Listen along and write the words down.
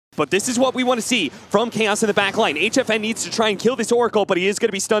but this is what we want to see from Chaos in the back line. HFN needs to try and kill this Oracle, but he is going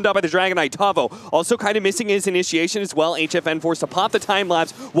to be stunned up by the Dragon Knight. Tavo also kind of missing his initiation as well. HFN forced to pop the time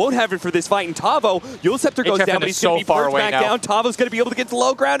lapse. Won't have it for this fight. And Tavo, Yule Scepter goes down, but he's going to be purged back down. Tavo's going to be able to get to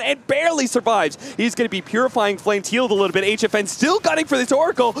low ground and barely survives. He's going to be Purifying Flames healed a little bit. HFN still gunning for this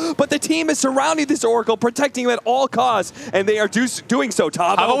Oracle, but the team is surrounding this Oracle, protecting him at all costs, and they are doing so.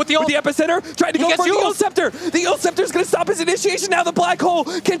 Tavo with the epicenter, trying to go for the Yule Scepter. The Yule Scepter is going to stop his initiation. Now the Black Hole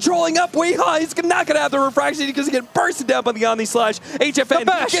controlling up Weehaw. He's not going to have the refraction because he gets bursted down by the Omni Slash.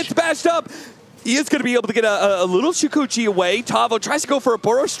 HFN gets bashed up. He is going to be able to get a little Shukuchi away. Tavo tries to go for a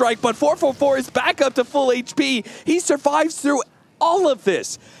Burrow Strike, but 444 is back up to full HP. He survives through all of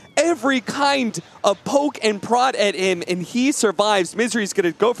this. Every kind of poke and prod at him, and he survives. Misery's going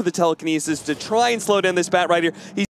to go for the telekinesis to try and slow down this bat right here.